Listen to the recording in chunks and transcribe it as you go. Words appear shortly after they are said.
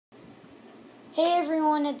Hey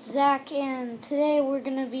everyone, it's Zach, and today we're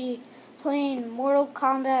gonna be playing Mortal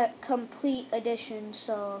Kombat Complete Edition.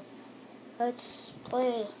 So let's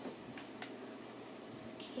play.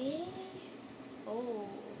 Okay. Oh,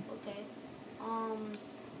 okay. I'm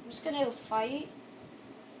just gonna go fight.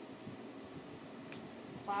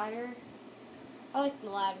 Ladder. I like the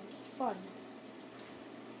ladder. It's fun.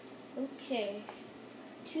 Okay.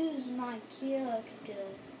 Choose my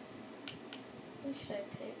character. Who should I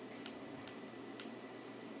pick?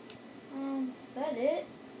 Is that it?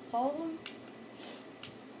 That's all of them?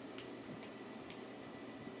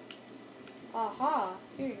 Aha,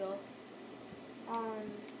 here you go.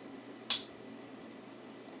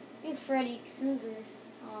 You Freddy Krueger.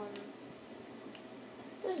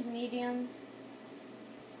 This is medium.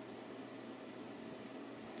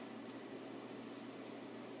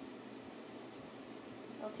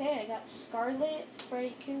 Okay, I got Scarlet,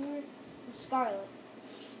 Freddy Krueger, and Scarlet.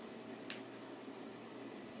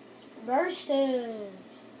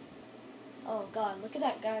 Versus. Oh god, look at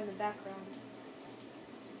that guy in the background.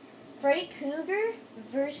 Freddy Krueger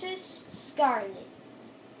versus Scarlet.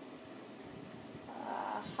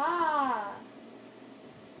 Aha!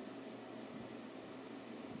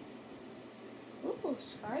 Ooh,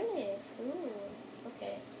 Scarlet. Ooh,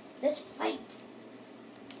 okay. Let's fight.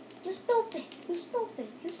 You stupid. You stupid.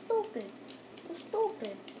 You stupid. You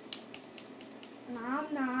stupid. No,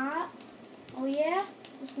 I'm not. Oh yeah?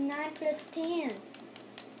 It's 9 plus 10.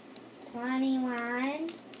 21.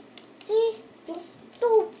 See? You're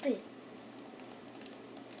stupid.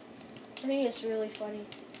 I think it's really funny.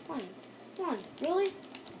 20. 20. Really?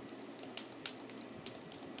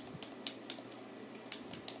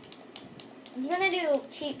 I'm gonna do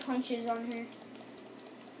cheap punches on her.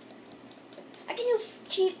 I can do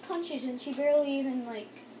cheap punches and she barely even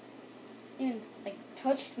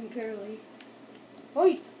touched me barely.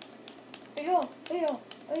 Oi! Ayo! Ayo!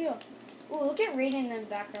 Ayo! Ooh, look at Raiden in the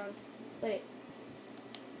background. Wait.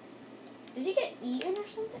 Did he get eaten or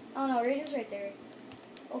something? Oh no, Raiden's right there.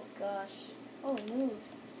 Oh gosh. Oh, it moved.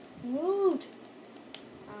 Moved!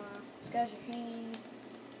 These guys are hanging.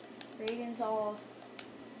 Raiden's all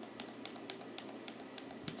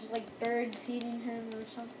just like birds eating him or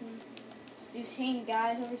something. Just these hanging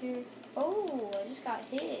guys over here. Oh, I just got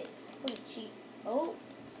hit. What a cheat. Oh.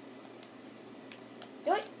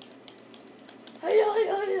 Do it.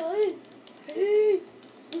 Hey,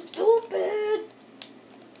 you stupid!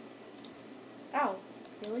 Ow,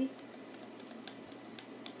 really?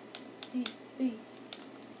 Hey.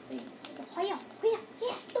 Hiya,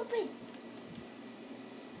 yeah, stupid!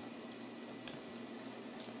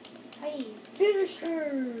 Hey, finish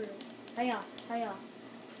her! Hiya.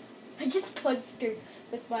 I just punched her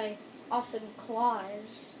with my awesome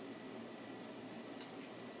claws.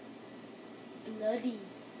 Bloody.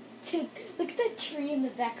 Dude, look at that tree in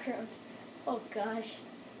the background. Oh gosh.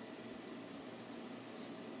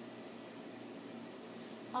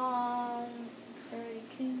 Freddy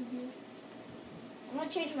Krueger. I'm gonna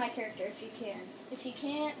change my character if you can. If you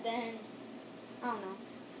can't, then I don't know.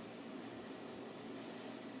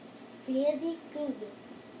 Freddy Krueger.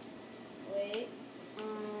 Wait.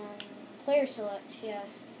 Player select. Yeah.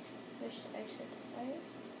 Wish to exit the fire.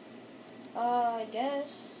 I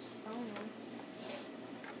guess. I don't know.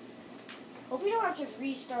 Hope we don't have to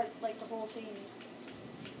restart like the whole thing.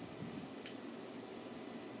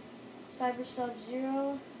 Cyber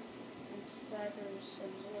Sub-Zero and Cyber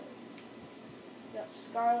Sub-Zero. Got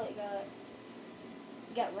Scarlet,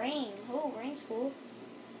 got Rain. Oh, Rain's cool.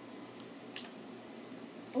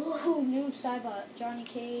 Oh, Noob Cybot, Johnny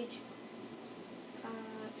Cage,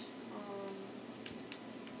 Cox,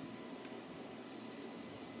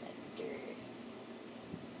 Sector.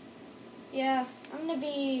 Yeah, I'm gonna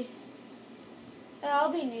be.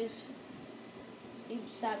 I'll be Noob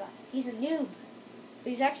Cybot. He's a noob, but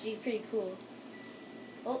he's actually pretty cool.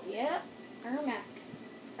 Oh yeah, Ermac.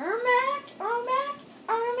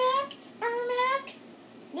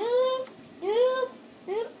 Noob.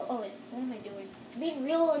 Oh wait, what am I doing? It's being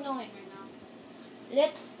real annoying right now.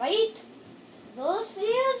 Let's fight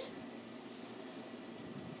versus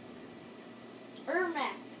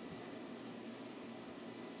Ermac.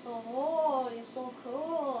 Oh, he's so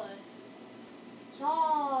cool.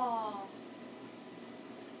 Oh.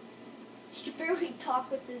 You can barely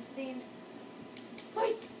talk with this thing.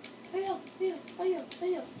 Fight! Hiya! You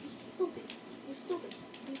stupid.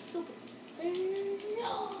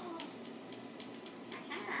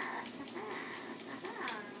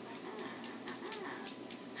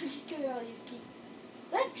 I'm just doing all these keys.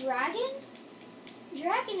 Is that dragon?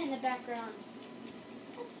 Dragon in the background.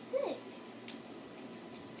 That's sick.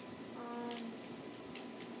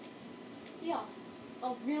 Yeah.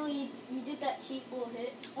 Oh, really? You did that cheap little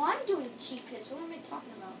hit? Well, I'm doing cheap hits. What am I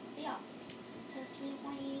talking about? Yeah. Let's see if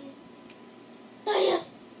I... Yeah.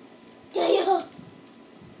 Yeah.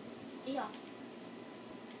 Yeah.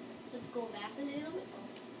 Let's go back a little bit. Oh.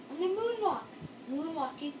 I'm going to moonwalk.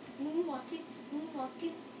 Moonwalking, moonwalking,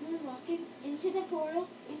 moonwalking, moonwalking. Into the portal,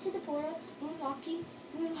 moonwalking,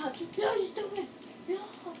 moonwalking. Yeah, just do it. Yeah.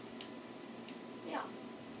 Yeah.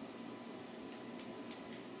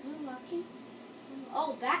 Moonwalking.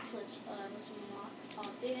 Oh, backflips. Let's moonwalk. Oh,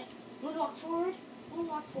 didn't. Moonwalk forward.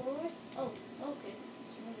 Moonwalk forward. Oh, okay.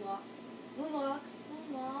 Let's moonwalk. Moonwalk.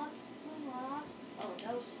 Moonwalk. Moonwalk. Oh,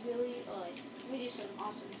 that was really. Let me do some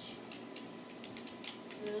awesome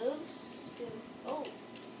moves. Let's do. Oh.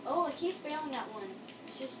 Oh, I keep failing that one.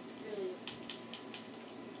 It's just really.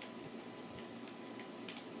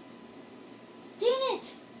 Dang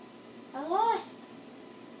it! I lost.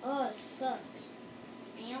 Oh, it sucks.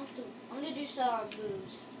 I'm gonna do some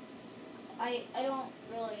moves. I don't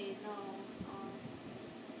really know.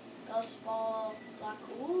 Ghost ball, black.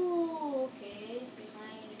 Ooh, okay.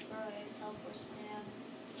 Behind, right, teleport slam.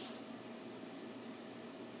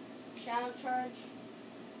 Shadow charge.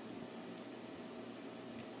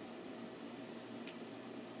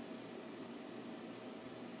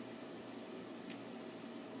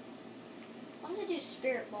 I'm gonna do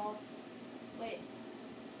spirit ball. Wait.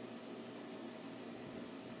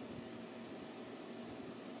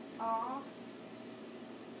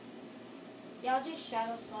 Yeah, I'll do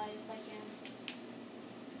shadow slide if I can.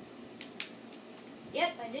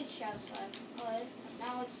 Yep, I did shadow slide. Alright,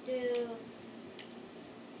 now let's do...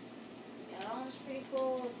 Yeah, that one's pretty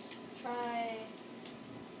cool. Let's try...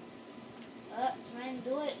 Try and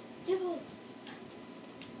do it. Do it!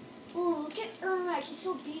 Ooh, look at Ermac, he's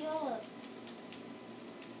so beat up.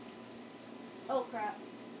 Oh, crap.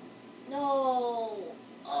 No!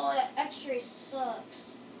 Oh, that x-ray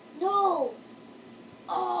sucks. No!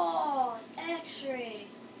 Oh, x-ray.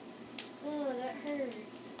 Oh, that hurt.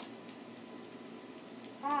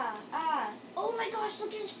 Ah. Oh my gosh,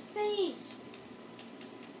 look at his face.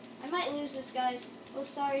 I might lose this, guys. Oh,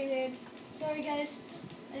 sorry, man. Sorry, guys.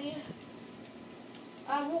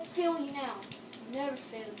 I won't fail you now. Never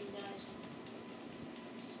fail you, guys.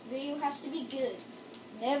 This video has to be good.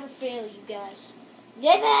 Never fail you, guys.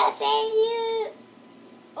 Never fail you.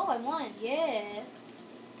 Oh, I won. Yeah.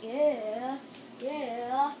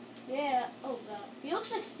 Oh, God. He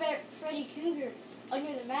looks like Freddy Krueger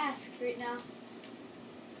under the mask right now.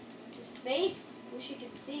 His face. Wish you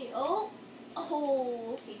could see. Oh,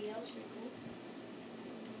 okay. That was pretty cool.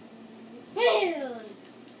 You failed.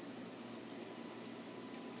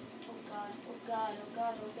 Oh,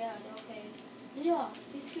 God. Okay. Yeah.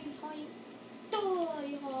 This is how you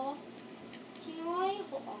die, huh?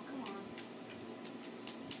 Oh, come on.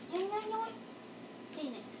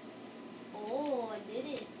 Dang it. Oh, I did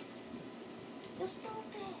it. You're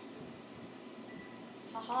stupid.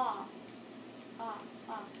 Haha.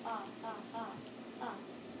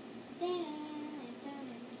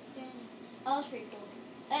 That was pretty cool.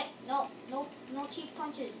 Hey, no cheap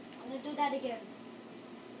punches. I'm gonna do that again.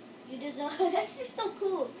 You deserve. That's just so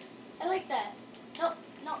cool. I like that. No.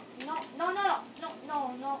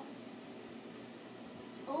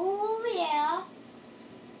 Oh yeah.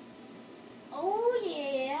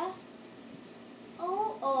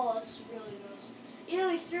 Oh, that's really gross. Ew,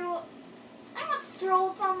 he threw. I don't want to throw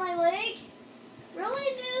up on my leg.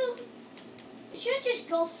 Really, dude? You should just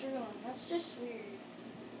go through him. That's just weird.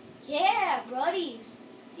 Yeah, buddies.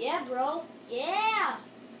 Yeah, bro. Yeah.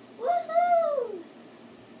 Woohoo!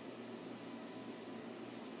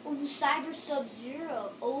 Oh, Cyber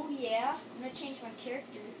Sub-Zero. Oh, yeah. I'm going to change my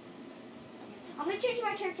character. I'm going to change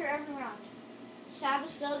my character every round. Cyber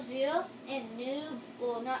Sub-Zero and Noob.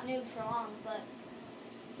 Well, not Noob for long, but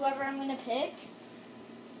whoever I'm going to pick.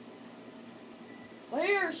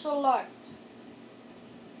 Player select.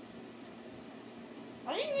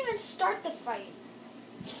 I didn't even start the fight.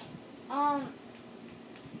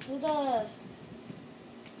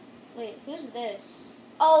 Who's this?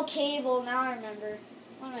 Oh, Cable. Now I remember.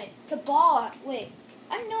 Wait, Cabal. Wait,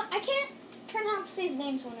 I can't pronounce these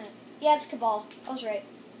names when it. Yeah, it's Cabal. I was right.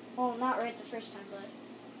 Well, not right the first time, but.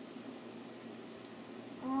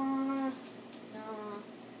 No.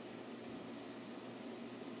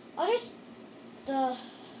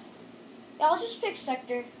 I'll just pick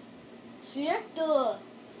Sector. Sector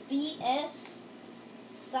vs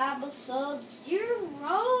Cyber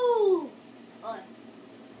Sub-Zero.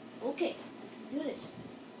 Okay, I can do this.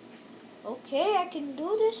 Okay, I can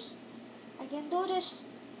do this. I can do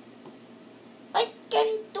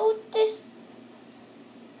this.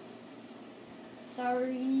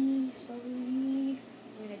 Sorry. I'm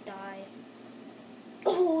gonna die.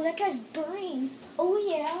 Oh, that guy's burning. Oh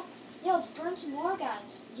yeah. Yeah, let's burn some more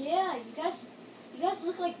guys. Yeah, you guys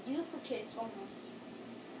look like duplicates almost.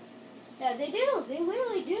 Yeah, they do. They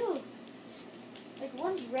literally do. Like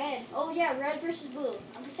one's red. Oh yeah, red versus blue.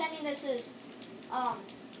 I'm pretending this is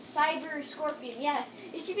Cyber Scorpion. Yeah,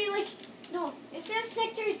 it should be like, no, it says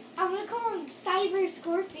Sector, I'm gonna call him Cyber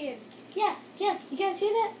Scorpion. Yeah, you guys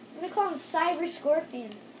hear that? I'm gonna call him Cyber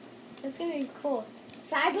Scorpion. That's gonna be cool.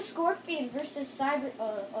 Cyber Scorpion versus Cyber,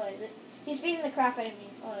 he's beating the crap out of me.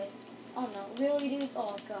 Oh no, really dude?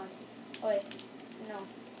 Oh god. No.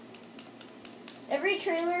 Every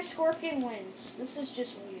trailer, Scorpion wins. This is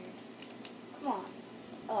just weird. Come on.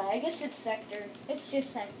 I guess it's Sector. It's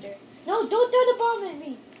just Sector. No, don't throw the bomb at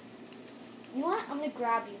me. You know what? I'm gonna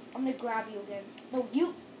grab you. I'm gonna grab you again. No,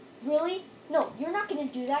 you really? No, you're not gonna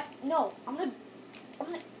do that. No, I'm gonna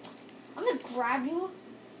grab you.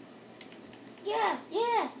 Yeah,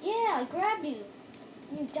 I grabbed you.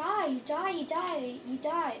 You die.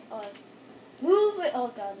 Move it. Oh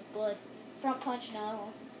god, blood. Front punch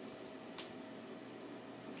now.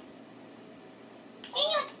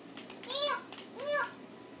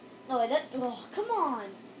 Oh, come on.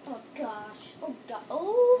 Oh gosh. Oh god.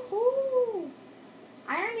 Oh,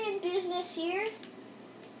 Iron Man business here.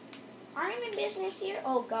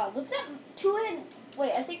 Oh god, look at that two-headed.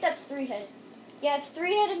 Wait, I think that's three-headed. Yeah, it's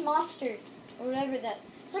three-headed monster or whatever that.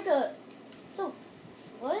 It's like a.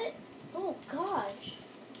 What? Oh gosh.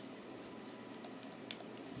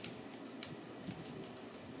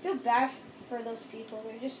 I feel bad for those people.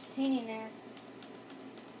 They're just hanging there,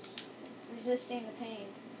 resisting the pain.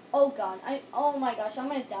 Oh god, oh my gosh, I'm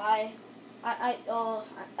gonna die. I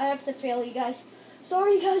have to fail you guys.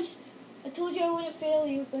 Sorry guys, I told you I wouldn't fail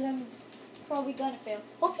you, but I'm probably gonna fail.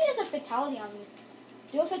 Hope he has a fatality on me.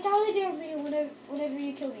 Do a fatality on me whenever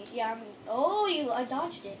you kill me. Yeah, I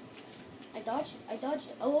dodged it. I dodged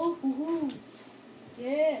it. Oh, hoo-hoo.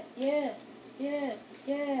 Yeah.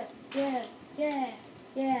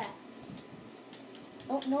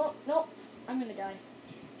 Oh, no, I'm gonna die.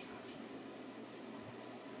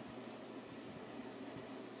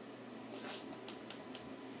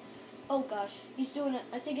 Oh gosh, he's doing it.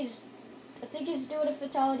 I think he's doing a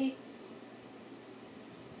fatality.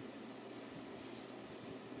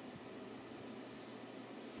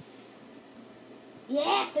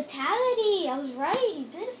 Yeah, fatality. I was right. He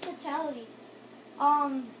did a fatality.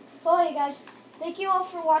 Well, hey guys, thank you all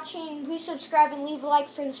for watching. Please subscribe and leave a like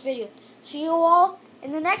for this video. See you all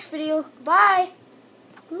in the next video. Bye.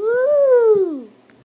 Woo!